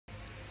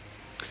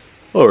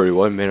Hello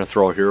everyone,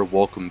 Manathrall here.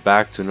 Welcome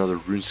back to another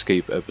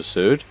RuneScape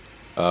episode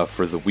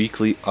for the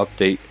weekly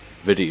update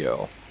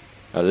video.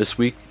 This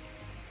week,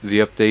 the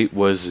update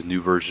was a new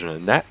version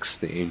of Nex,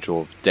 the Angel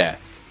of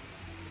Death.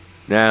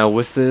 Now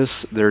with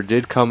this, there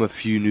did come a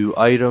few new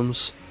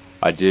items.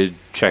 I did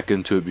check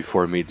into it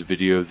before I made the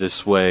video.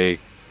 This way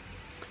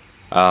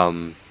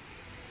I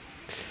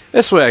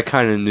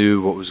kind of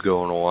knew what was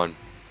going on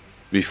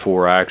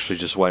before I actually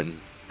just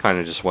went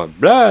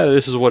blah,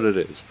 this is what it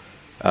is.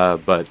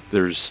 But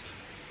there's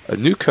a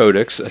new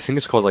codex. I think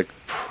it's called like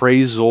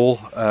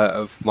praesul.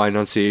 If my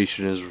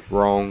enunciation is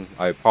wrong,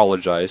 I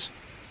apologize.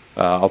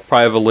 I'll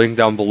probably have a link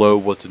down below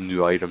what the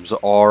new items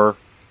are.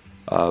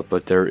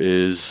 But there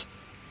is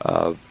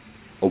a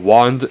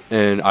wand,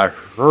 and I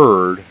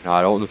heard, now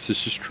I don't know if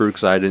this is true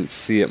because I didn't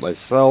see it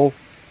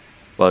myself,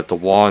 but the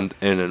wand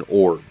and an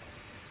orb.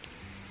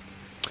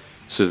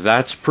 So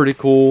that's pretty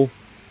cool.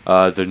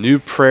 The new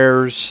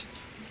prayers,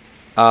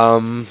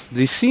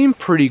 they seem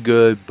pretty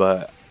good,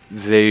 but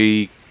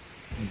they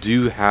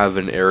do have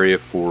an area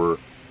for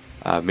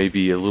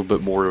maybe a little bit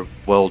more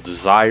well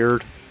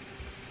desired.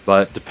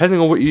 But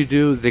depending on what you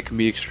do, they can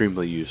be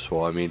extremely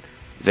useful. I mean,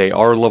 they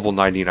are level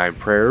 99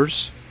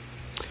 prayers.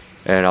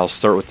 And I'll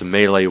start with the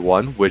melee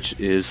one, which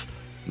is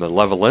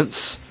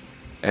Malevolence.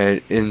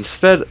 And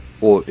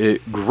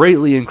it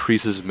greatly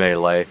increases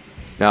melee.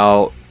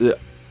 Now,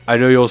 I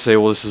know you'll say,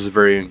 well, this is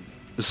very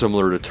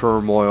similar to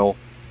Turmoil.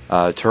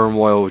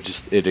 Turmoil,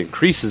 it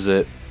increases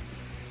it.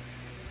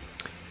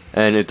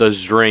 And it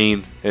does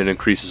drain and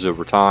increases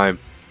over time.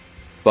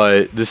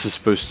 But this is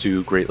supposed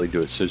to greatly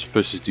do it. So it's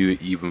supposed to do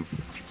it even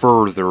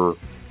further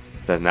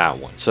than that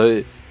one.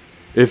 So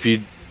if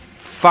you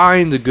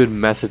find a good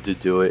method to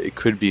do it, it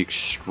could be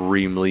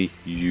extremely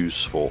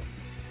useful.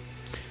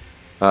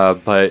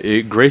 But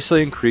it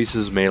greatly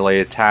increases melee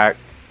attack,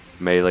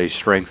 melee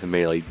strength, and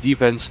melee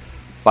defense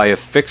by a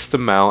fixed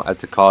amount at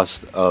the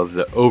cost of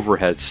the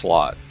overhead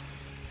slot.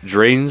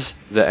 Drains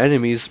the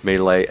enemy's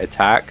melee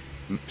attack,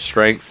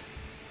 strength,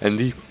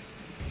 and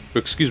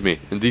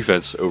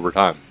defense over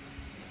time.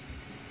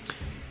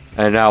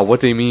 And now,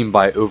 what they mean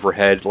by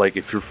overhead, like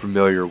if you're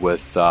familiar with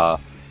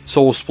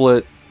Soul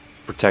Split,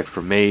 Protect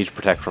from Mage,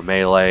 Protect from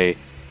Melee,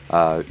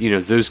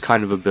 those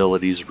kind of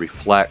abilities,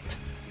 Reflect,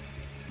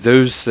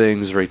 those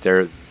things right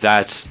there,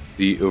 that's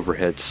the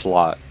overhead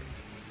slot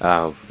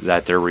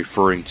that they're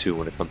referring to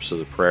when it comes to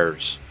the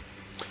prayers.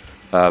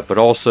 But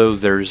also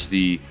there's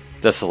the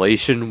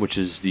Desolation, which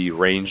is the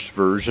ranged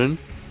version,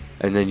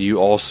 and then you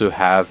also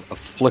have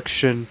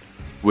Affliction,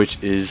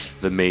 which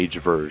is the mage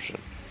version.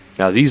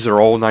 Now these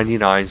are all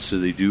 99, so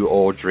they do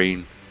all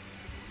drain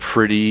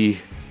pretty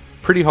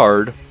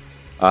hard.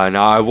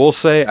 Now I will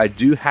say I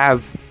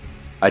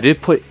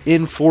did put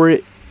in for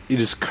it. It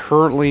is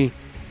currently,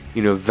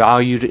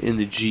 valued in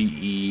the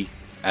GE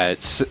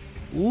at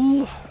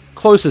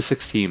close to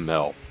 16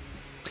 mil,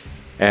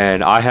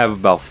 and I have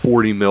about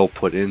 40 mil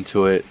put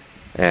into it,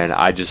 and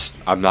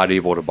I'm not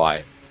able to buy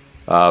it.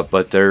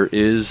 But there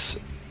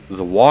is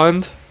the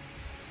wand,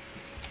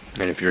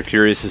 and if you're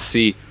curious to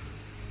see,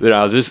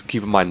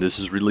 keep in mind this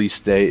is release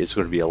day. It's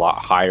going to be a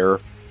lot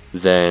higher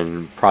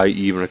than probably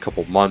even a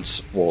couple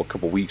months, a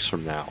couple weeks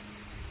from now.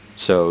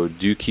 So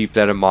do keep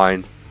that in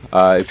mind.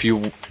 If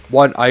you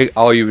want,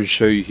 I'll even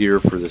show you here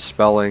for the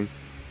spelling.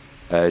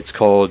 It's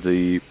called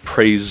the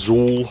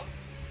praesul.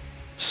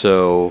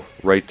 So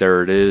right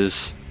there it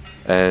is.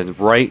 And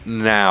right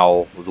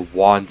now the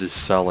wand is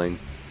selling,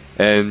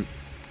 and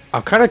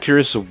I'm kind of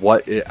curious of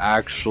what it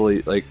actually,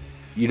 it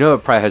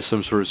probably has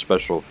some sort of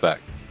special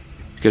effect.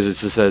 Because it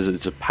says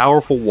it's a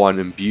powerful one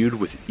imbued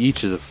with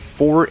each of the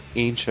 4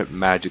 ancient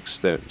magic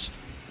stones.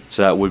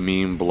 So that would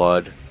mean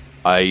blood,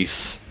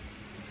 ice,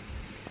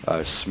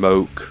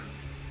 smoke.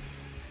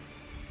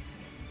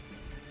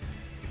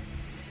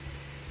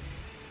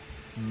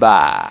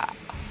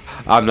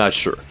 I'm not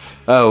sure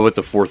what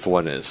the 4th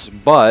one is.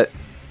 But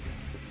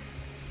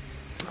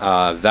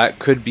that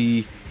could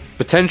be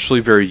potentially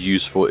very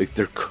useful.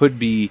 There could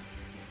be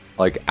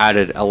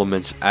added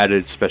elements,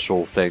 added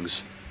special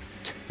things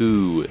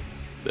to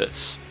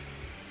this.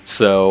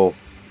 So,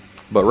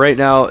 but right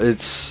now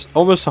it's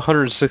almost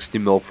 160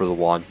 mil for the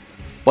wand,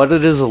 but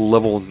it is a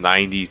level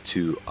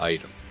 92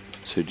 item.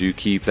 So do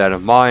keep that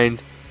in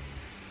mind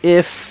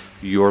if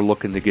you're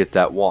looking to get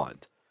that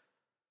wand.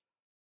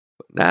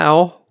 But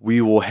now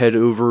we will head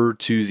over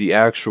to the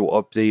actual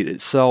update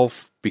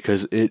itself,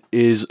 because it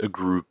is a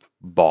group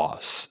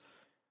boss.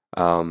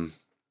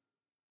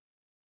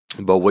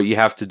 But what you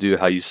have to do,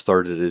 how you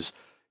start it, is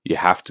you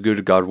have to go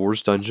to God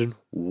Wars Dungeon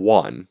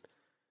 1.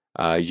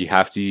 You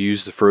have to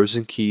use the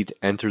frozen key to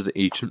enter the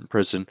ancient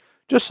prison,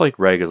 just like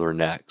regular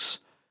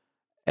Nex.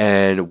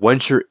 And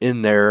once you're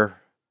in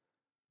there,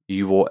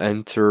 you will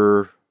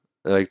enter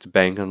the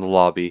bank in the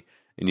lobby,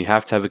 and you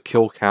have to have a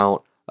kill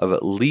count of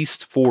at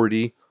least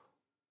 40,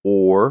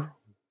 or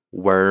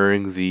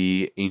wearing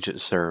the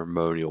ancient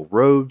ceremonial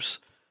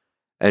robes.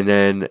 And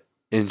then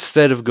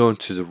instead of going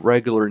to the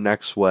regular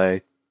Nex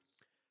way,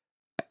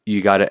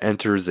 you got to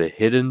enter the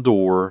hidden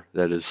door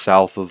that is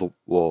south of the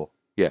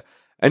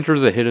Enter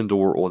the hidden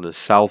door on the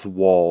south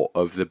wall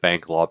of the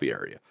bank lobby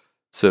area.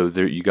 So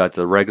there you got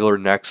the regular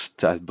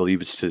next, I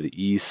believe it's to the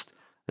east,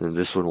 and then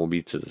this one will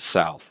be to the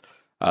south.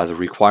 The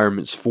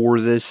requirements for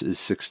this is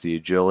 60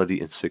 agility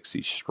and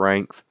 60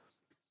 strength.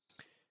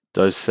 It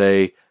does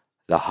say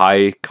the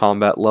high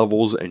combat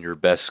levels and your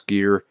best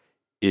gear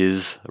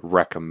is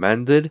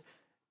recommended.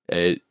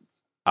 It,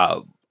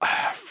 I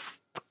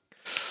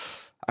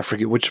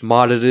forget which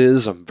mod it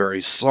is. I'm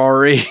very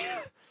sorry.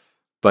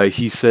 But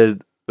he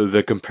said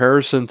the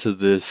comparison to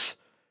this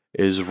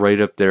is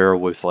right up there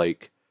with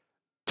like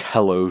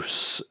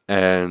Telos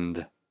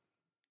and,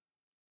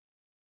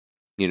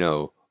 you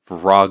know,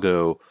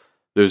 Virago,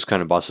 those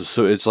kind of bosses.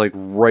 So it's like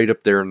right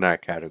up there in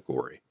that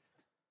category.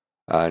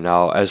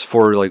 Now, as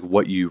for like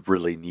what you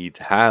really need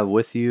to have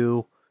with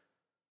you,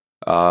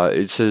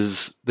 it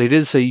says they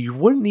did say you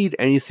wouldn't need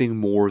anything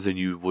more than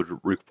you would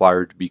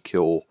require to be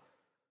kill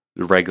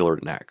the regular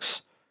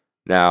necks.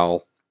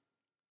 Now,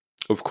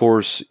 of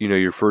course, you know,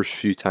 your first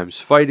few times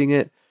fighting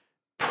it,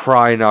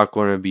 probably not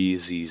going to be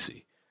as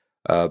easy.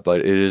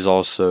 But it is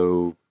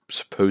also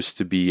supposed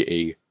to be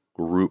a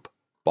group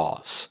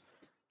boss.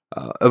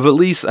 Of at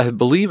least, I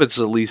believe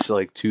it's at least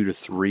like 2 to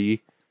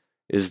 3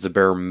 is the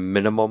bare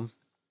minimum.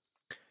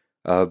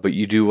 But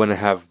you do want to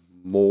have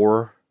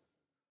more.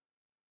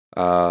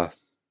 So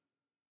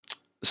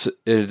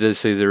it does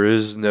say there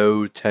is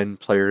no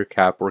 10-player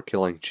cap or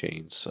killing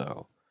chain,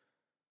 so.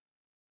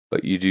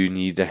 But you do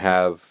need to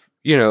have,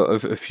 you know,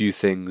 a few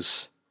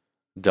things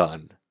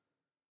done.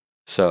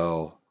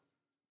 So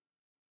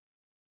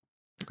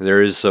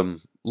there is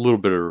some little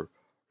bit of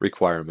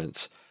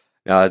requirements.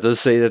 Now it does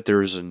say that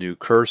there's a new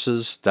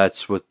curses.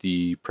 That's what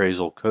the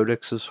praesul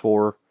codex is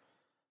for.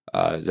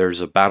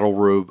 There's a battle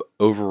robe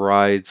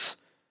overrides,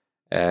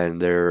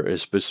 and there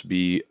is supposed to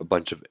be a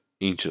bunch of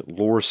ancient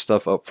lore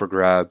stuff up for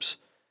grabs,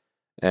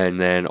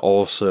 and then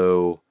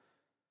also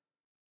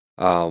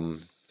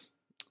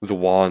the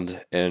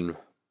wand and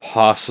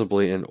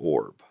possibly an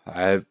orb.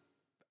 I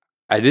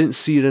didn't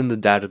see it in the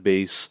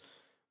database.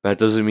 That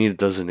doesn't mean it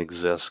doesn't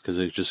exist, because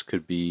it just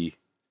could be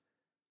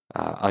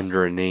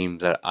under a name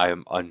that I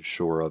am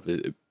unsure of.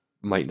 It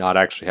might not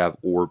actually have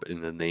orb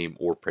in the name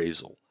or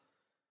praesul.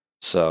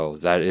 So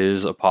that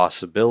is a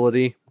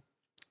possibility.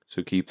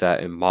 So keep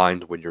that in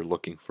mind when you're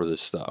looking for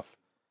this stuff.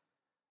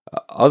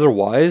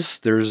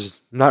 Otherwise,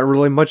 there's not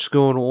really much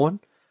going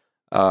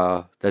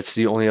on. That's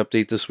the only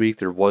update this week.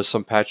 There was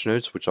some patch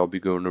notes, which I'll be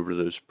going over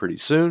those pretty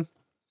soon.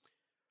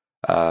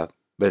 But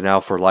now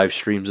for live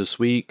streams this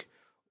week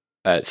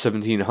at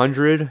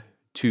 1700,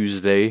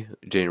 Tuesday,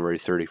 January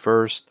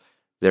 31st,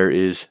 there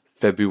is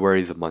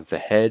February the month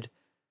ahead,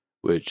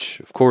 which,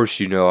 of course,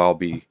 you know I'll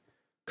be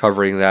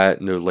covering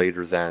that no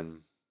later than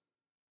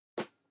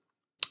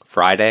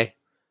Friday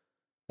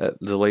at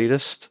the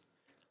latest.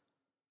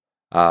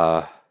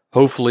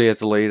 Hopefully at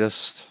the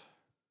latest.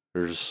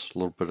 There's a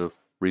little bit of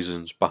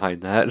reasons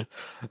behind that.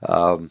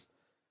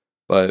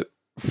 But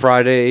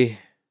Friday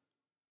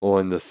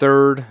on the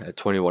 3rd at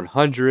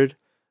 2100,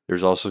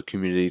 there's also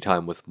community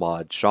time with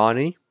Mod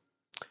Shawnee.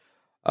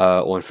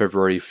 On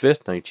February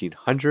 5th,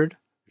 1900,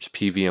 there's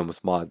PVM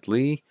with Mod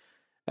Lee.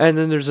 And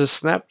then there's a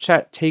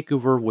Snapchat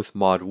takeover with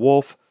Mod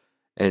Wolf,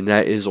 and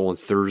that is on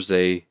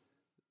Thursday,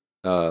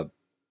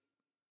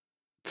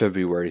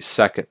 February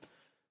 2nd.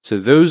 So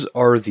those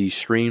are the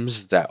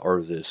streams that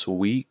are this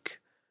week.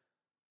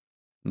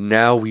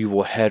 Now we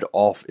will head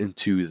off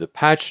into the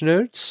patch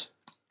notes.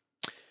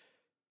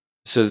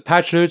 So the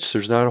patch notes,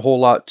 there's not a whole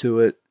lot to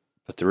it,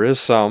 but there is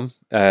some.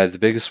 The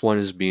biggest one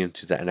is being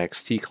to the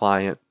NXT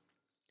client.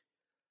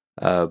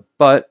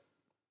 But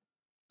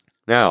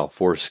now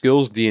for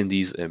skills,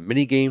 D&Ds, and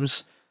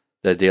minigames,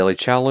 the daily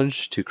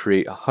challenge to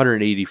create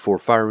 184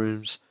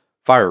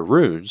 fire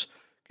runes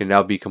can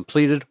now be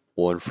completed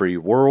on free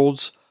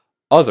worlds.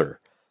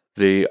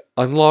 The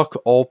unlock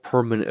all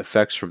permanent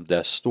effects from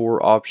Death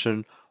Store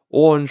option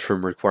on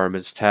Trim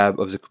Requirements tab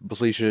of the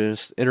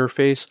completionist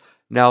interface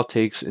now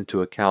takes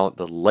into account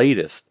the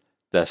latest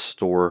Death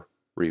Store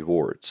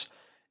rewards.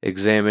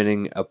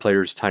 Examining a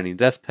player's tiny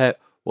death pet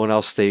will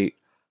now state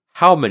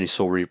how many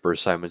Soul Reaper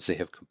assignments they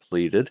have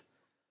completed.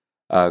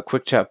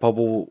 Quick chat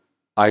bubble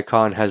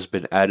icon has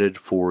been added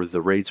for the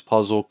raids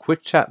puzzle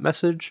quick chat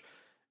message.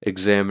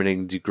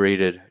 Examining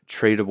degraded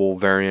tradable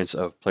variants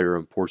of player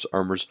imports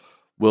armors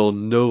will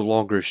no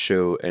longer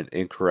show an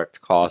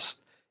incorrect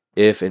cost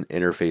if an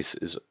interface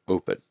is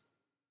open.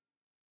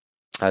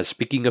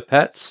 Speaking of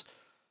pets,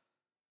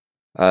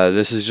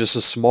 this is just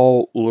a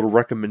small little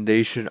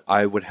recommendation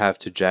I would have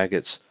to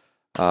Jaggets,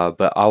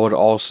 but I would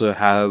also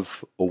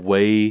have a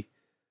way,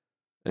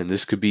 and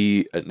this could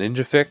be a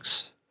ninja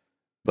fix,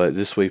 but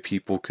this way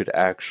people could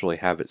actually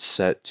have it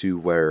set to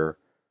where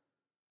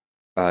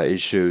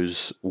it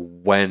shows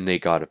when they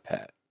got a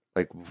pet.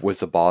 Like with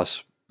the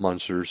boss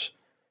monsters,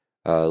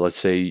 let's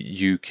say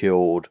you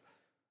killed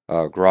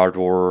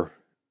Grador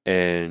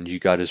and you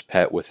got his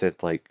pet within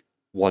like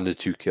 1 to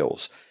 2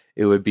 kills.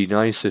 It would be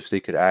nice if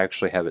they could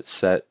actually have it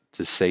set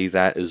to say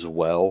that as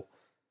well.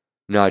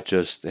 Not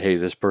just, hey,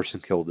 this person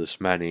killed this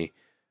many,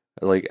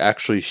 like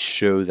actually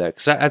show that,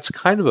 because that's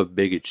kind of a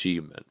big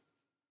achievement.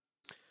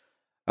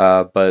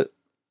 But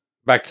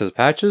back to the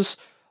patches.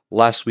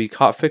 Last week,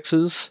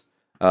 hotfixes.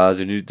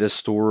 The new Death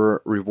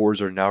Store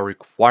rewards are now a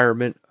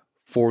requirement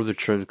for the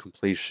Trim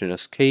Completion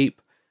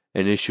Escape,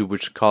 an issue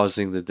which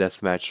causing the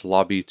deathmatch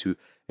lobby to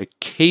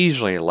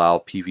occasionally allow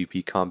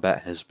PvP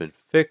combat has been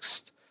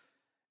fixed.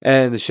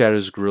 And the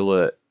Shadows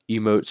Gorilla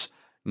emotes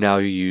now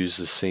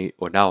uses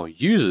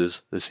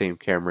the same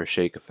camera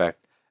shake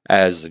effect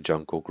as the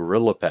Jungle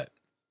Gorilla pet.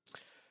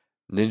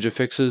 Ninja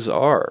fixes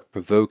are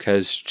Provoke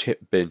has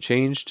been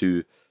changed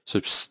to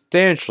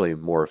substantially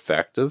more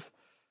effective.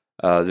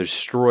 The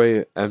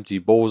Destroy Empty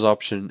Bowls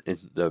option in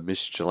the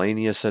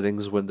Miscellaneous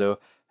settings window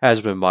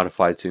has been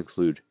modified to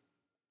include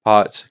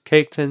pots,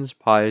 cake tins,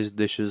 pies,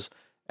 dishes,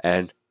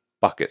 and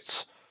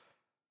buckets.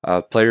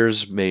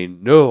 Players may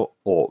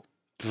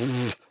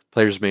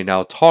players may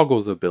now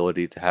toggle the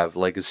ability to have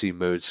Legacy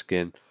mode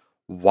skin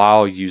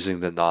while using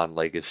the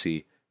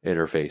non-Legacy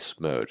interface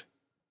mode.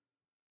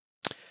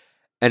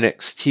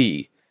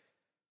 NXT.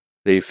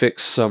 They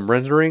fixed some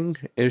rendering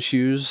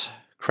issues,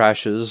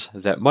 crashes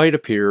that might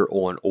appear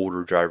on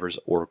older drivers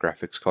or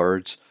graphics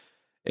cards,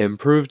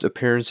 improved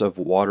appearance of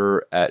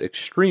water at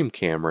extreme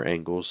camera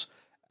angles,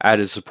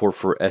 added support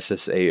for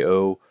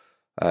SSAO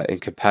in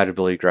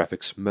compatibility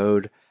graphics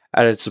mode,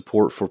 added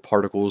support for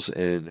particles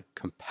in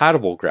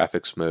compatible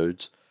graphics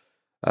modes,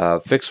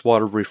 fixed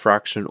water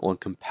refraction on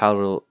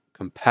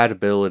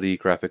compatibility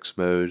graphics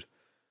mode,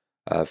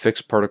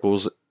 fixed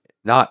particles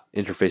not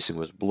interfacing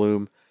with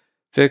Bloom,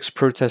 fixed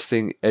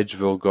protesting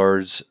Edgeville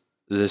guards.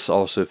 This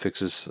also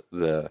fixes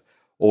the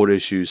old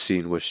issues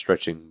seen with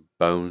stretching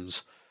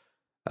bones.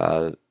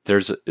 They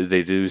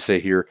do say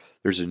here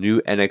there's a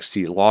new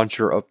NXT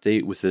launcher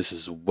update with this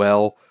as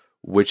well,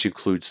 which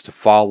includes the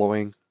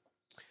following.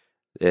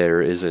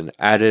 There is an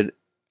added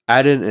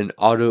an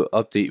auto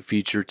update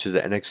feature to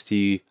the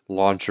NXT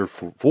launcher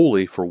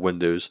fully for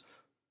Windows,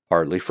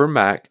 partly for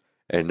Mac,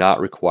 and not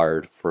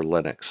required for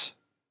Linux.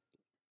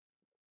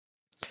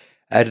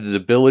 Added the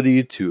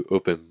ability to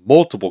open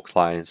multiple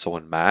clients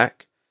on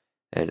Mac,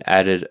 and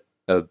added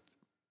a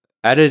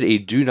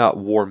do not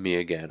warn me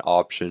again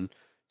option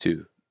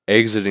to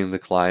exiting the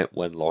client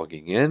when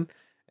logging in,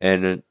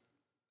 and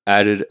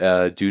added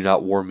a do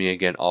not warn me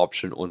again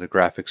option on the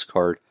graphics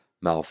card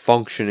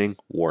malfunctioning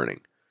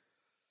warning.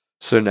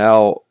 So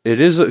now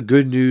it is a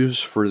good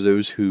news for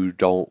those who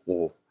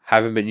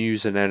haven't been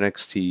using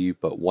NXT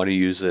but want to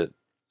use it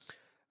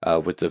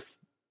with the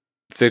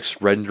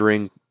fixed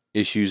rendering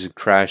issues and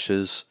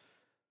crashes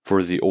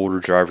for the older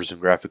drivers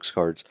and graphics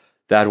cards.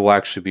 That will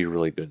actually be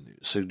really good news.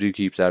 So do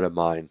keep that in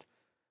mind.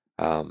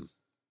 But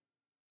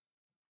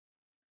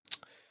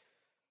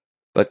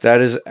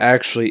that is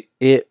actually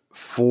it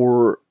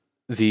for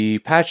the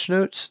patch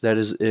notes. That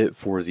is it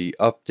for the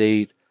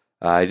update.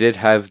 I did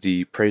have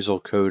the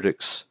praesul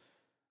codex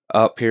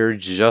up here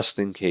just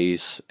in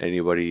case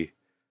anybody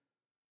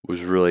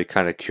was really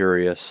kind of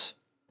curious.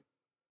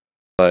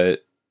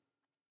 But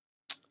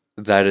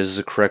that is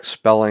the correct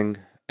spelling,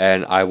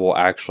 and I will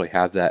actually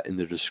have that in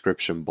the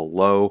description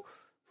below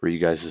for you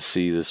guys to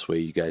see. This way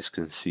you guys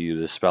can see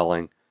the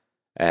spelling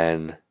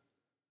and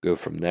go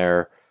from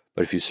there.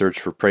 But if you search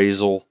for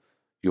praesul,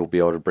 you'll be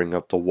able to bring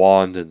up the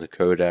wand and the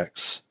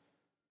codex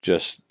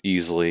just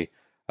easily.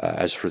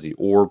 As for the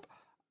orb,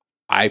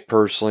 I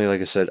personally,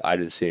 like I said, I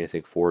didn't see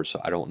anything for it,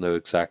 so I don't know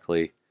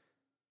exactly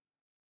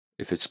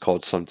if it's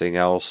called something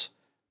else,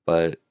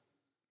 but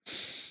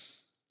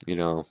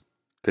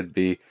could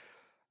be.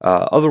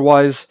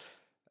 Otherwise,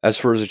 as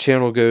far as the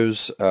channel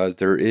goes,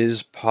 there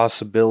is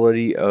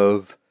possibility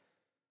of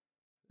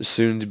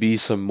soon to be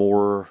some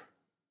more.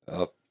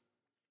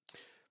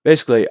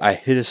 Basically, I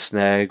hit a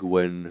snag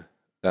when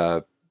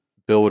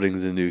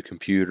building the new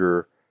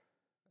computer.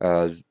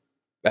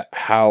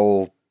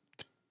 How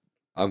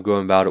I'm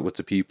going about it with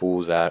the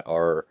people that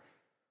are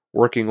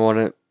working on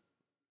it.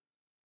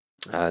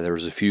 There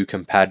was a few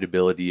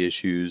compatibility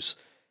issues.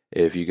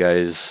 If you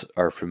guys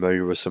are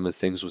familiar with some of the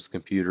things with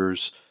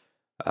computers,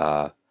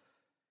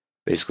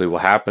 basically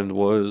what happened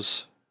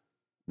was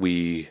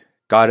we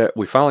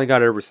finally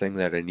got everything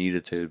that I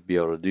needed to be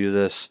able to do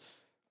this,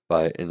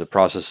 but in the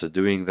process of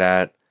doing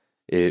that,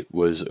 it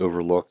was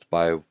overlooked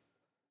by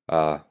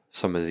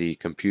some of the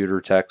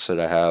computer techs that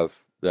I have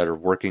that are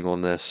working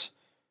on this,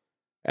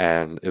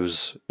 and it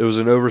was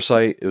an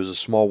oversight. It was a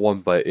small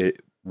one, but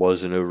it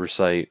was an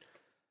oversight,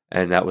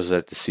 and that was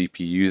that the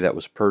CPU that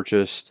was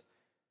purchased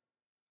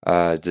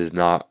did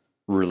not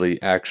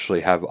really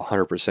actually have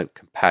 100%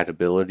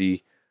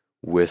 compatibility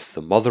with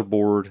the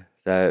motherboard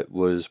that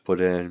was put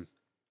in.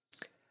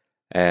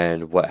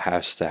 And what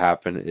has to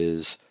happen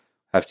is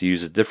I have to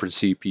use a different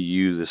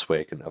CPU. This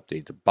way I can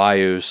update the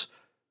BIOS.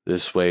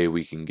 This way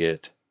we can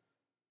get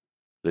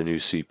the new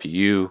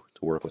CPU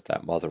to work with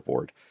that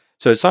motherboard.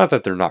 So it's not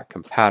that they're not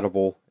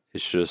compatible.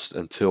 It's just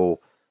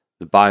until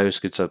the BIOS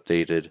gets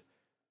updated,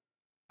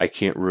 I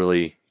can't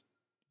really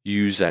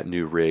use that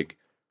new rig.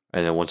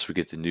 And then once we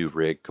get the new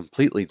rig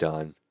completely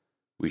done,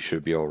 we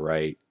should be all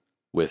right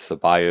with the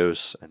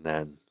BIOS, and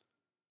then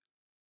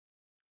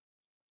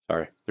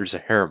Sorry, there's a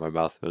hair in my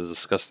mouth. It was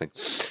disgusting.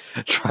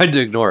 Trying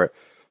to ignore it.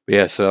 But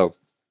yeah, so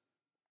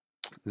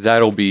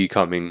that'll be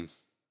coming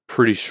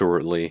pretty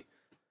shortly.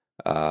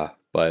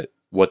 But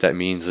what that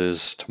means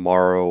is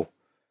tomorrow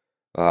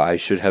I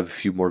should have a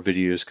few more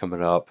videos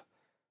coming up.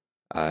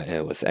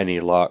 And with any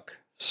luck,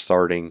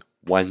 starting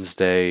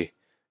Wednesday,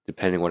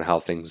 depending on how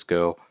things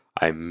go,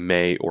 I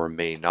may or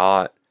may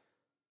not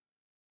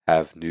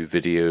have new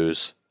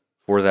videos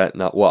for that.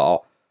 Not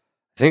well,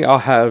 I think I'll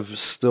have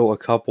still a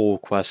couple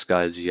quest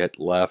guides yet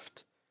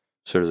left,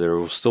 so there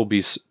will still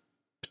be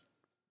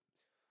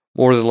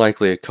more than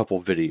likely a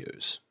couple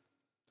videos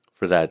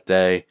for that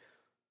day.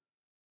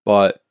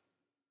 But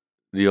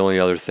the only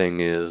other thing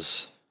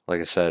is,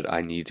 like I said,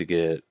 I need to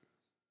get.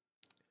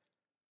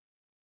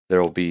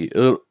 There'll be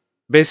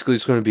basically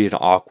it's going to be an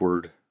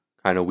awkward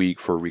kind of week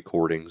for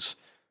recordings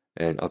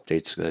and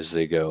updates as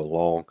they go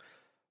along,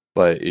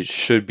 but it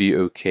should be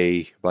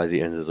okay by the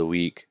end of the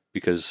week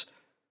because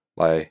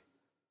my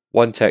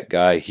one tech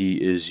guy,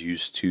 he is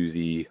used to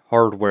the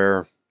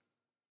hardware,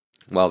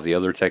 while the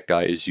other tech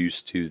guy is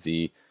used to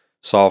the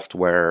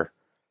software,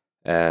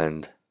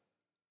 and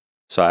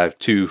so I have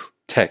two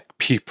tech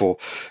people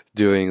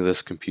doing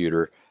this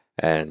computer,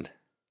 and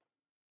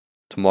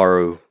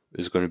tomorrow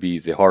is going to be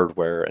the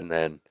hardware, and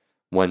then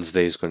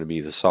Wednesday is going to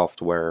be the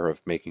software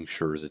of making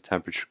sure the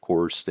temperature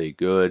cores stay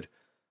good,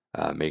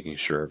 making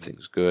sure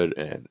everything's good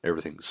and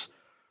everything's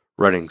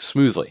running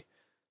smoothly.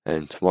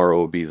 And tomorrow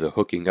will be the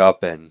hooking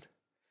up and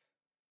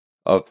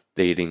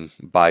updating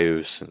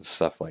BIOS and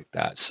stuff like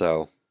that.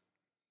 So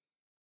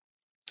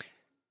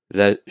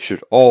that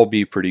should all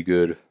be pretty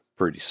good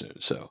pretty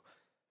soon. So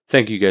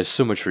thank you guys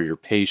so much for your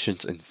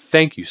patience, and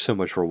thank you so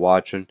much for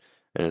watching.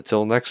 And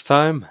until next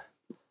time,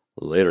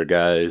 later,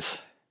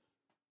 guys.